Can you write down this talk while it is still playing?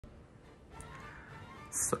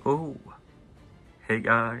So, hey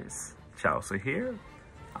guys, Chauzu here.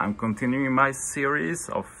 I'm continuing my series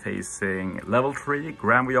of facing level 3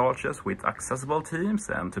 Grand Voyages with accessible teams,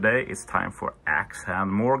 and today it's time for Axe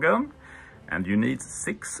Hand Morgan. And you need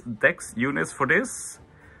 6 dex units for this.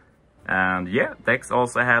 And yeah, dex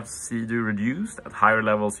also have CD reduced. At higher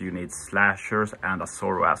levels you need slashers and a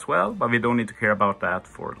Zorro as well, but we don't need to care about that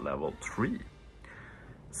for level 3.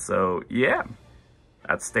 So yeah.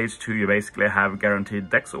 At stage 2 you basically have guaranteed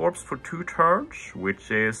dex orbs for 2 turns, which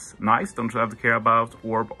is nice, don't have to care about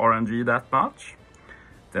orb RNG that much.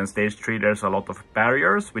 Then stage 3 there's a lot of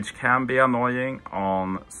barriers, which can be annoying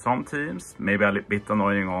on some teams, maybe a little bit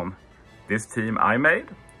annoying on this team I made.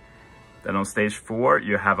 Then on stage 4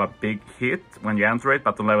 you have a big hit when you enter it,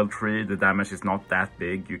 but on level 3 the damage is not that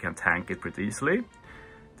big, you can tank it pretty easily.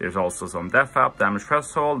 There's also some death up, damage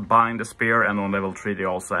threshold, bind the spear, and on level 3 they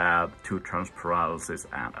also add 2 turns paralysis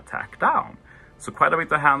and attack down. So quite a bit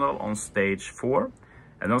to handle on stage 4.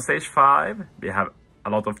 And on stage 5 we have a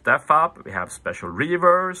lot of death up, we have special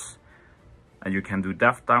reverse, and you can do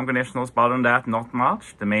death down conditionals, but other than that not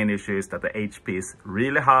much. The main issue is that the HP is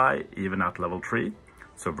really high even at level 3,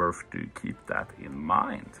 so worth to keep that in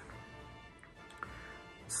mind.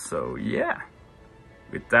 So yeah.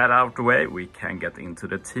 With that out of the way, we can get into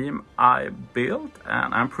the team I built,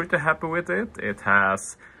 and I'm pretty happy with it. It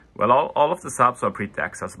has, well, all of the subs are pretty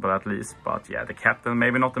accessible at least, but yeah, the captain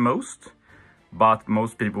maybe not the most, but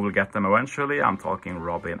most people will get them eventually. I'm talking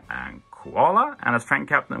Robin and Koala, and as Frank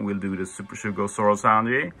Captain we'll do the Super Shugo Zoro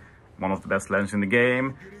Sanji, one of the best legends in the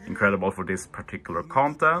game, incredible for this particular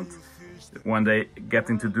content. When they get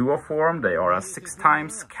into duo form, they are a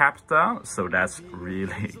 6x captain, so that's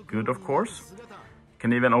really good of course.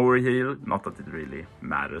 Can even overheal, not that it really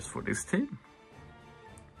matters for this team.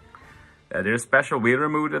 There's special, we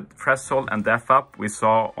removed the threshold and death up we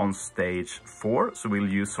saw on stage 4, so we'll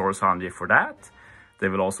use Zoro Sanji for that. They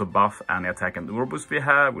will also buff any attack and aura boost we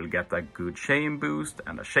have, we'll get a good chain boost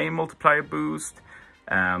and a chain multiplier boost.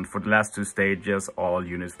 And for the last 2 stages, all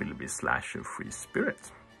units will be slasher free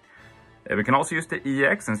spirit. We can also use the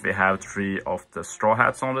EX since we have 3 of the straw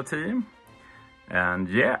hats on the team. And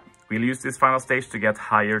yeah. We'll use this final stage to get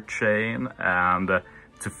higher chain and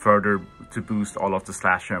to boost all of the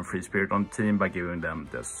slasher and free spirit on the team by giving them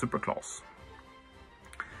the super claws.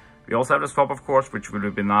 We also have the swap of course, which will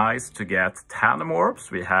be nice to get tandem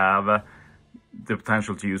orbs. We have the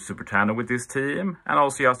potential to use super tandem with this team, and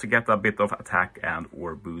also just to get a bit of attack and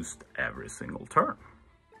orb boost every single turn.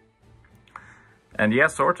 And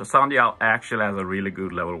yes, Sanji actually has a really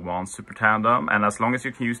good level 1 super tandem, and as long as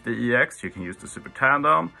you can use the EX, you can use the super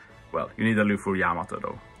tandem. Well, you need a Luffy Yamato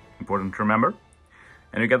though, important to remember.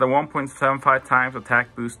 And you get a 1.75 times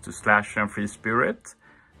attack boost to slash and free spirit.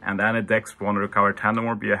 And any dex 1 recover tandem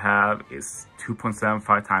orb you have is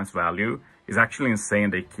 2.75 times value. It's actually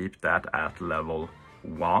insane they keep that at level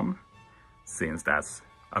 1, since that's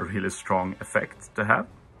a really strong effect to have.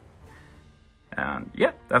 And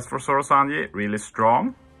yeah, that's for Zoro Sanji, really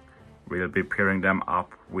strong. We'll be pairing them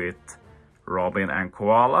up with Robin and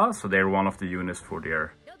Koala, so they're one of the units for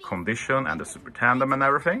their condition and the super tandem and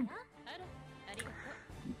everything.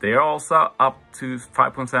 They are also up to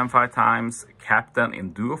 5.75 times captain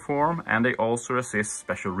in duo form, and they also resist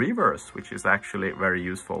special reverse, which is actually very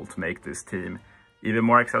useful to make this team even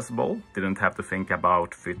more accessible. Didn't have to think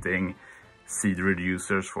about fitting CD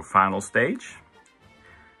reducers for final stage.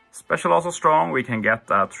 Special also strong, we can get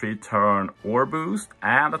a 3-turn orb boost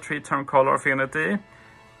and a 3-turn color affinity.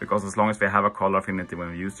 Because as long as we have a color affinity when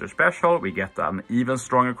we use their special, we get an even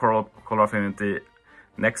stronger color affinity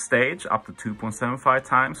next stage, up to 2.75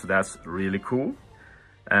 times, so that's really cool.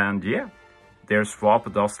 And yeah, their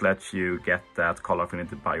swap does let you get that color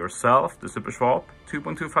affinity by yourself, the super swap,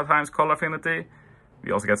 2.25 times color affinity.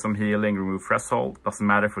 We also get some healing, remove threshold, doesn't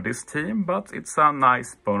matter for this team, but it's a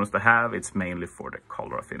nice bonus to have, it's mainly for the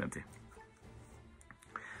color affinity.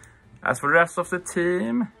 As for the rest of the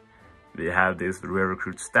team, we have this rare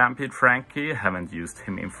recruit Stampede Frankie, haven't used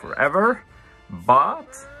him in forever,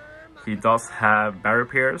 but he does have barrier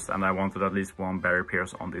pierce, and I wanted at least 1 barrier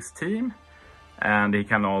pierce on this team. And he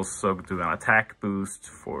can also do an attack boost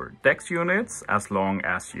for dex units, as long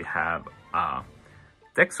as you have a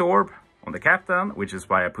dex orb on the captain, which is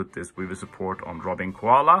why I put this with support on Robin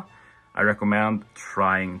Koala. I recommend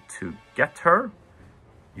trying to get her.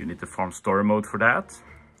 You need to farm story mode for that.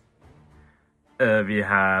 We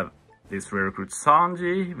have this rare recruit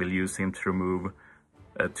Sanji, we'll use him to remove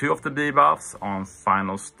 2 of the debuffs on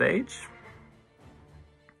final stage.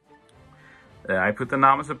 I put the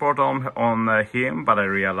Nami support on him, but I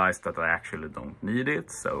realized that I actually don't need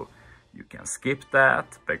it, so you can skip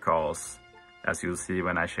that, because as you'll see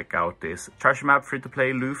when I check out this treasure map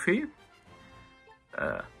free-to-play Luffy.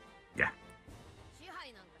 Yeah,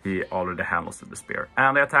 he already handles the spear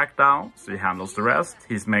and the attack down, so he handles the rest.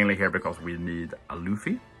 He's mainly here because we need a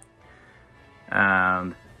Luffy.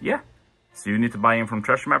 And yeah, so you need to buy him from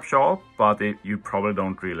treasure map shop, but you probably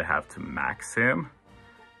don't really have to max him.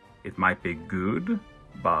 It might be good,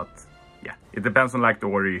 but yeah, it depends on like the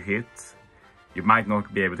order you hit. You might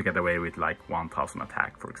not be able to get away with like 1000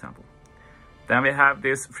 attack, for example. Then we have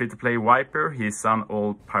this free-to-play Viper. He's an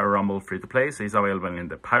old Pyro Rumble free-to-play, so he's available in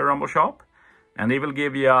the Pyro Rumble shop. And he will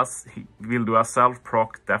give you he will do a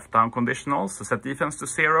self-proc death down conditional, so set defense to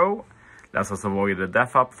 0, lets us avoid the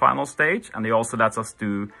death up final stage, and he also lets us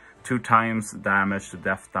do 2 times damage to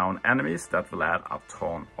death down enemies. That will add a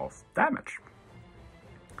ton of damage.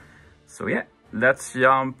 So yeah, let's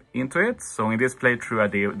jump into it. So in this playthrough I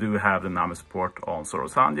do have the Nami support on Zoro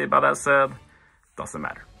Sanji, but as said, doesn't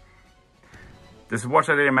matter. The supports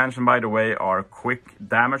I didn't mention, by the way, are quick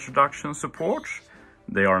damage reduction supports.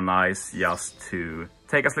 They are nice just to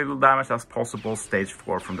take as little damage as possible stage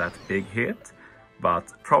 4 from that big hit,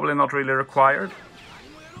 but probably not really required.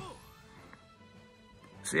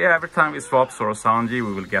 So yeah, every time we swap Zoro Sanji,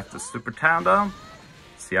 we will get the super tandem.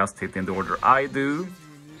 So just hit in the order I do.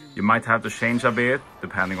 You might have to change a bit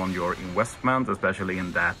depending on your investment, especially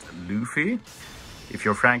in that Luffy. If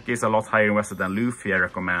your Frankie is a lot higher invested than Luffy, I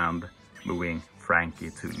recommend moving Frankie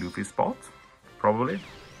to Luffy's spot, probably.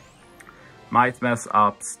 Might mess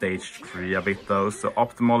up stage 3 a bit though, so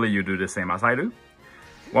optimally you do the same as I do.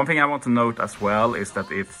 One thing I want to note as well is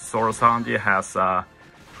that if Zoro Sanji has a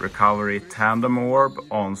recovery tandem orb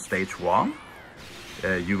on stage 1,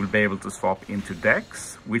 you will be able to swap into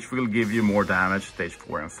Dex, which will give you more damage stage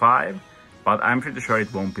 4 and 5. But I'm pretty sure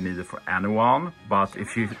it won't be needed for anyone. But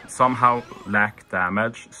if you somehow lack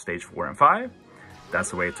damage stage 4 and 5,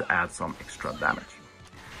 that's a way to add some extra damage.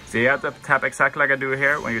 So you have to tap exactly like I do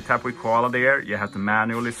here. When you tap with Koala there, you have to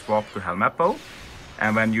manually swap to Helmeppo.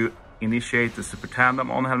 And when you initiate the super tandem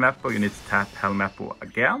on Helmeppo, you need to tap Helmeppo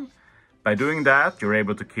again. By doing that, you're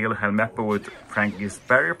able to kill Helmeppo with Frankie's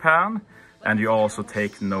barrier pan, and you also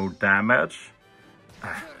take no damage.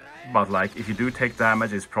 But like, if you do take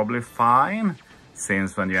damage, it's probably fine,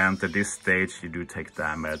 since when you enter this stage, you do take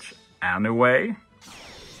damage anyway,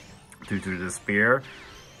 due to the spear.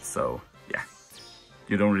 So yeah,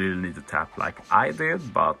 you don't really need to tap like I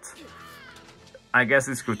did, but I guess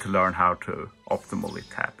it's good to learn how to optimally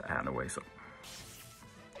tap anyway.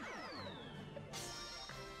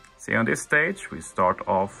 See, on this stage, we start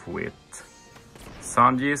off with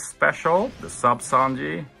Sanji's special, the sub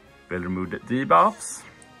Sanji. We'll remove the debuffs.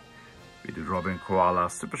 We do Robin Koala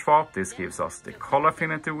super swap. This gives us the color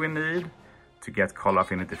affinity we need to get color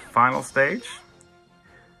affinity final stage.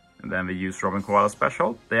 And then we use Robin Koala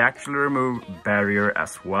special. They actually remove barrier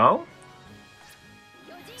as well.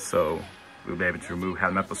 So we'll be able to remove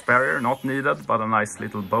Helmeppo's barrier, not needed, but a nice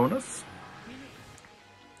little bonus.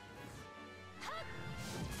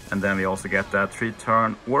 And then we also get that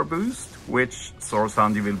 3-turn War Boost, which Zoro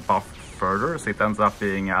Sanji will buff further, so it ends up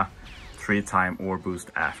being a 3-time War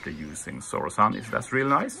Boost after using Zoro Sanji, so that's really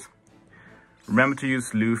nice. Remember to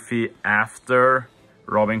use Luffy after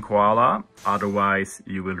Robin Koala, otherwise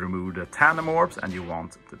you will remove the tandem orbs, and you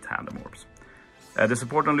want the tandem orbs. The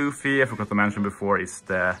support on Luffy, I forgot to mention before, is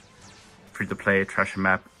the free-to-play treasure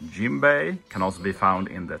map Jinbei. Can also be found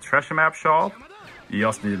in the treasure map shop. You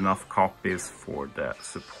just need enough copies for the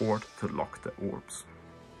support to lock the orbs.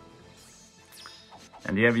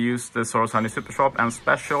 And you have used the Zoro Sanji Super Swap and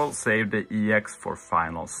Special, save the EX for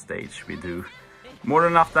final stage. We do more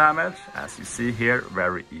than enough damage, as you see here,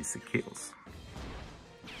 very easy kills.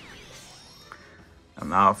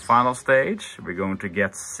 And now final stage, we're going to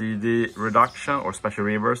get CD reduction, or special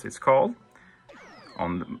reverse it's called,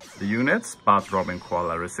 on the units, but Robin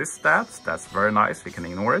Koala resists that. That's very nice, we can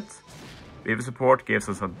ignore it. BB support gives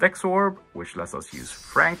us a Dex Orb, which lets us use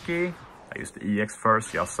Frankie. I use the EX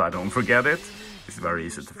first, just so I don't forget it. It's very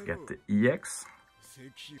easy to forget the EX.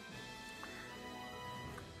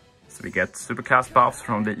 So we get super cast buffs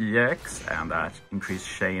from the EX, and that increased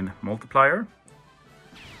chain multiplier.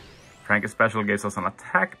 Frankie special gives us an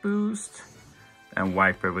attack boost. And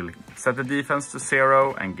Viper will set the defense to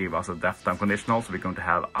 0 and give us a death down conditional, so we're going to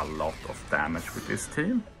have a lot of damage with this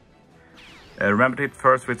team. Remember to hit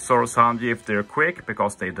first with Zoro Sanji if they're quick,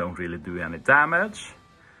 because they don't really do any damage.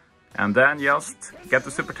 And then just get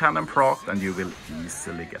the super tandem proc and you will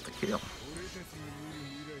easily get a kill.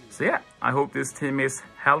 So yeah, I hope this team is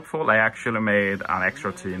helpful. I actually made an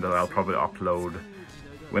extra team that I'll probably upload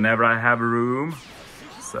whenever I have room.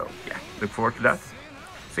 So yeah, look forward to that.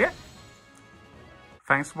 So yeah,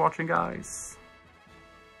 Thanks for watching, guys.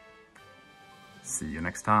 See you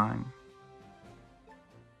next time.